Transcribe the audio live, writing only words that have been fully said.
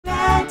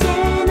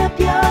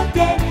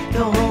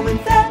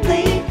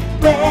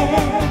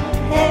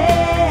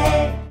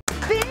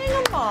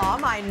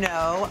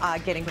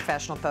getting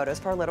professional photos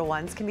for our little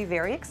ones can be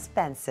very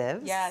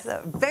expensive. Yes.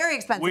 Very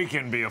expensive. We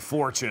can be a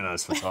fortune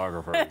as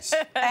photographers.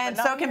 And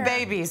so can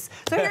babies.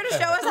 So here to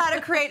show us how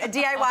to create a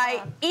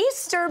DIY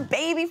Easter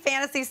baby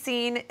fantasy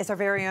scene is our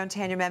very own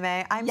Tanya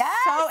Memme. I'm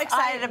so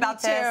excited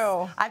about this.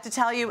 I have to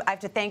tell you, I have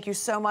to thank you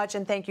so much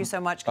and thank you so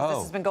much because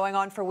this has been going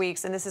on for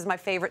weeks and this is my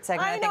favorite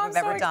segment I think we've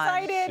ever done. I'm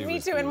so excited. Me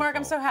too. And Mark,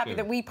 I'm so happy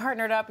that we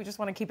partnered up. We just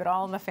want to keep it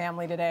all in the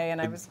family today,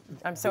 and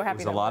I'm so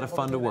happy. It was a lot of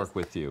fun to work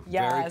with you.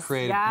 Yes, very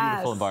creative,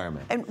 beautiful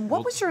environment. And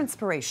what was your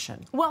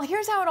inspiration? Well,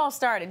 here's how it all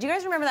started. Do you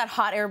guys remember that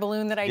hot air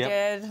balloon that I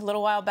did a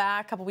little while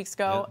back, a couple weeks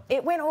ago?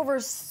 It went over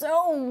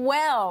so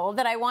well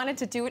that I wanted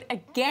to do it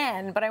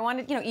again, but I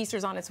wanted, you know,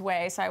 Easter's on its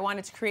way, so I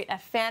wanted to create a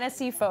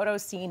fantasy photo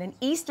scene, an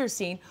Easter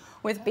scene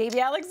with baby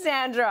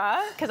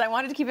Alexandra, because I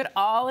wanted to keep it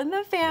all in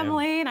the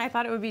family, and I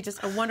thought it would be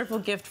just a wonderful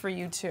gift for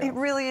you too. It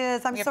really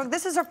is.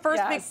 This is our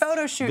first big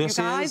photo shoot, you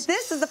guys.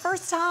 This is the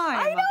first time.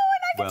 I know, and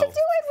I get to do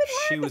it with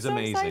Mark. She was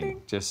amazing.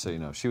 Exciting. Just so you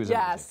know, she was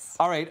amazing.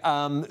 All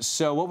right.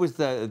 So what was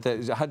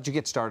how did you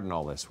get started in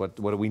all this? What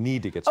do we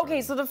need to get started?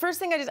 Okay, so the first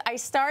thing I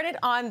started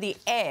on the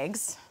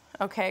eggs.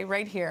 Okay,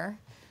 right here.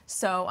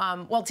 So,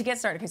 well, to get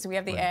started, okay, so we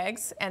have the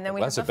eggs, and then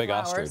we have the flowers. That's a big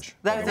ostrich.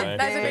 That's a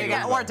big,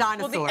 or a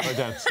dinosaur. Or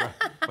dinosaur.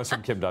 What's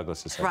from Kim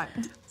Douglas's head. Right.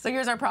 So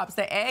here's our props: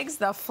 the eggs,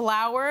 the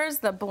flowers,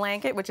 the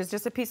blanket, which is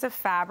just a piece of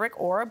fabric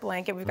or a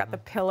blanket. We've got the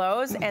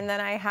pillows, and then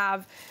I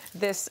have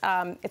this.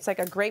 It's like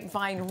a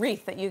grapevine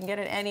wreath that you can get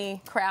at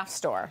any craft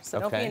store. So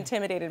don't be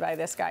intimidated by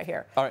this guy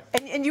here. All right.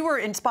 And you were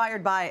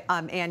inspired by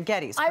Ann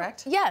Geddes,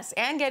 correct? Yes,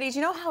 Ann Geddes.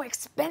 You know how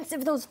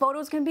expensive those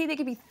photos can be? They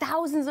could be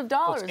thousands of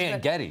dollars. Well, it's Ann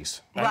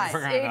Geddes. Right.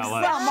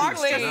 Well,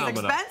 Mark's just as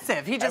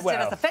expensive. He just did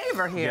us a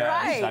favor here.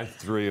 Yeah, I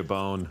threw you a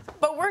bone.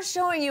 But we're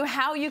showing you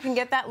how you can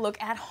get that look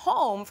at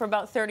home for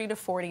about $30 to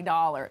 $40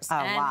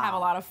 and have a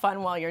lot of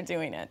fun while you're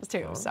doing it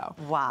too. So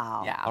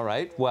yeah. All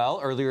right.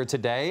 Well, earlier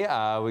today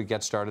we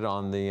got started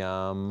on the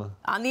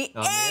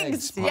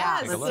eggs.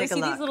 Yes. So you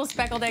see these little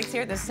speckled eggs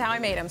here? This is how I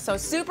made them. So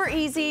super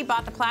easy.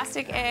 Bought the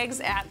plastic eggs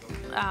at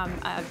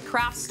a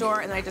craft store,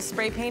 and then I just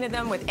spray painted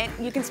them with.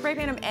 You can spray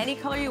paint them any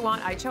color you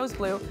want. I chose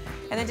blue,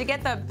 and then to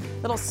get the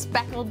little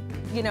speckled,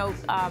 you know,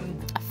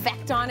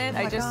 effect on it,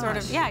 I just sort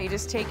of you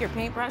just take your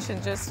paintbrush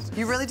and just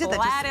you really did that.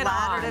 Just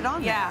splattered it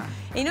on. Yeah.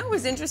 And you know what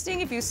was interesting?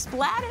 If you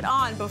splat it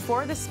on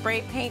before the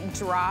spray paint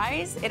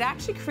dries, it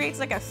actually creates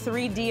like a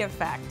 3D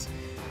effect,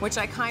 which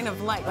I kind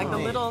of like. Like the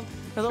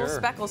little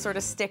speckles sort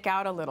of stick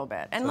out a little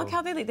bit. And look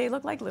how they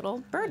look like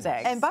little bird's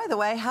eggs. And by the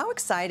way, how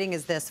exciting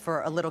is this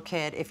for a little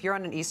kid if you're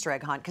on an Easter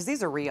egg hunt, because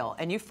these are real,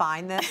 and you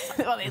find this,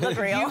 well, they look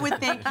real. You would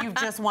think you've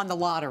just won the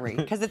lottery,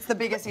 because it's the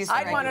biggest Easter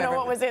egg. I'd want to know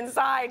what was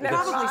inside.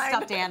 Probably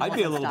stuffed animals. I'd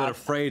be a little bit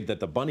afraid that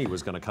the bunny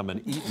was going to come and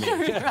eat me.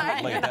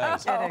 Like it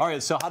does. All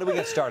right, so how do we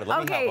get started?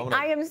 Let me help.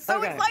 I am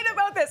so excited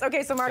about this.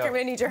 Okay, so Mark, I'm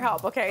going to need your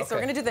help. Okay, so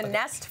we're going to do the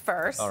nest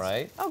first. All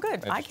right. Oh,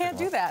 good. I can't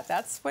do that.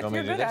 That's what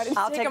you're good at.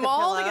 I'll take them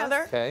all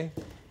together. Okay.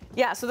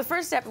 Yeah, so the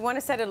first step, we want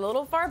to set it a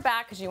little far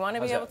back because you want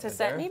to be able to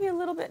set maybe a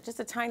little bit, just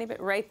a tiny bit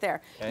right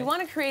there. You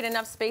want to create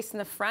enough space in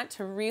the front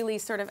to really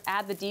sort of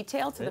add the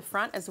detail to the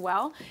front as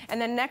well. And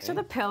then next to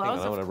the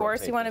pillows, of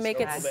course, you want to make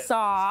it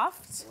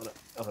soft.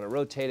 I'm going to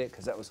rotate it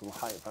because that was a little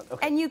high in front.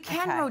 And you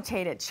can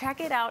rotate it.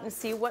 Check it out and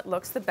see what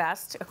looks the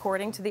best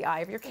according to the eye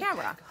of your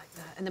camera.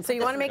 And then so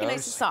you want to make it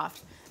nice and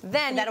soft.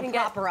 Then that'll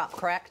prop her up,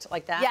 correct?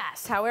 Like that?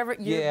 Yes, however,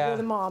 you're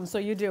the mom, so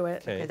you do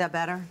it. Is that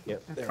better?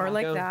 Yep. Or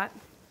like that.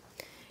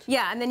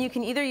 Yeah, and then you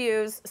can either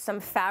use some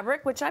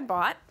fabric, which I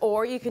bought,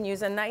 or you can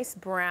use a nice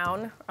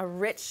brown, a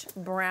rich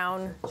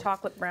brown,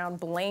 chocolate brown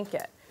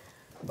blanket.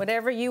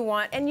 Whatever you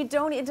want. And it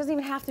doesn't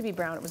even have to be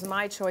brown. It was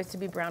my choice to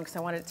be brown because I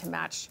wanted it to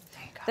match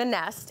the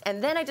nest.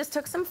 And then I just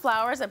took some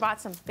flowers. I bought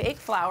some fake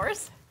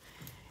flowers.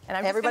 And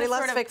I'm Everybody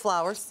loves fake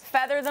flowers.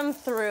 Feather them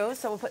through,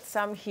 so we'll put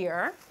some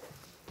here.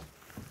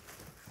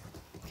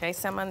 Okay,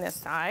 some on this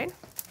side.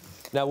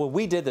 Now, when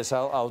we did this,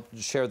 I'll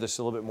share this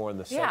a little bit more in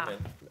the segment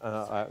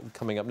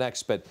coming up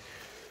next, but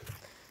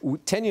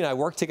Tanya and I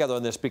worked together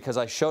on this because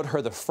I showed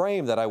her the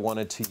frame that I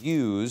wanted to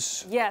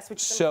use. Yes,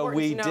 which is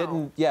important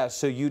to know.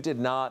 So you did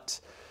not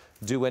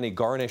do any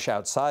garnish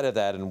outside of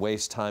that and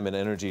waste time and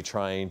energy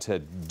trying to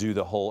do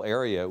the whole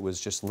area. It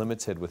was just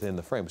limited within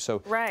the frame.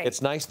 So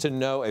it's nice to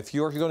know if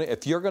you're going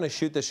to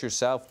shoot this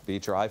yourself, be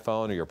it your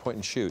iPhone or your point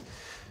and shoot,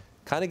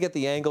 kind of get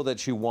the angle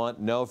that you want,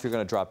 know if you're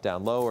going to drop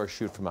down low or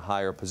shoot from a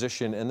higher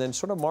position, and then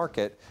sort of mark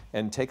it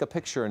and take a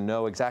picture and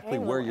know exactly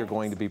where you're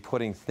going to be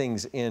putting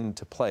things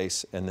into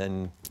place, and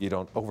then you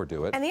don't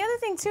overdo it. And the other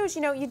thing, too, is,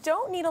 you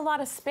don't need a lot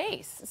of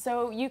space.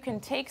 So you can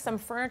take some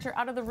furniture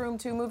out of the room,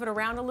 too, move it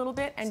around a little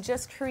bit, and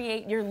just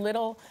create your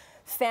little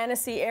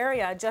fantasy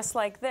area just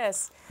like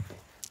this.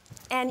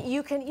 And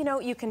you can, you know,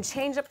 you can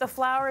change up the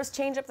flowers,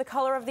 change up the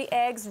color of the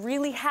eggs,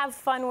 really have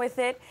fun with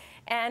it,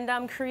 and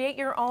create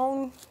your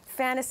own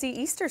fantasy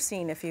Easter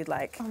scene if you'd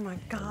like. Oh my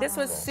God. This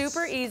was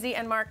super easy,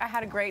 and Mark, I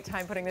had a great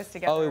time putting this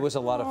together. Oh, it was a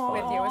lot of fun.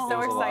 With you. It was so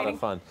exciting. A lot of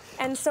fun.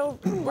 And so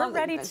we're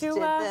ready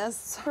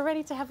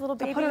to have little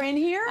baby. Put her in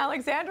here?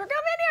 Alexandra, come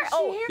in here.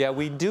 Oh, here? Yeah,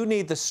 we do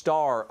need the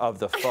star of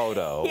the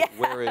photo. Yes.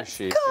 Where is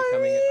she? Come She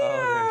coming in? here.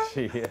 Oh,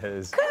 there she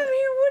is. Come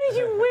here, what are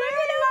you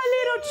wearing, my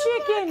little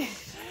chicken?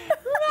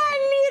 My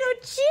little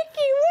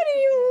chicken, what are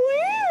you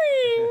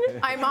wearing?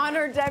 I'm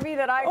honored, Debbie,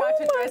 that I got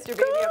to dress your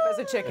baby up as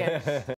a chicken.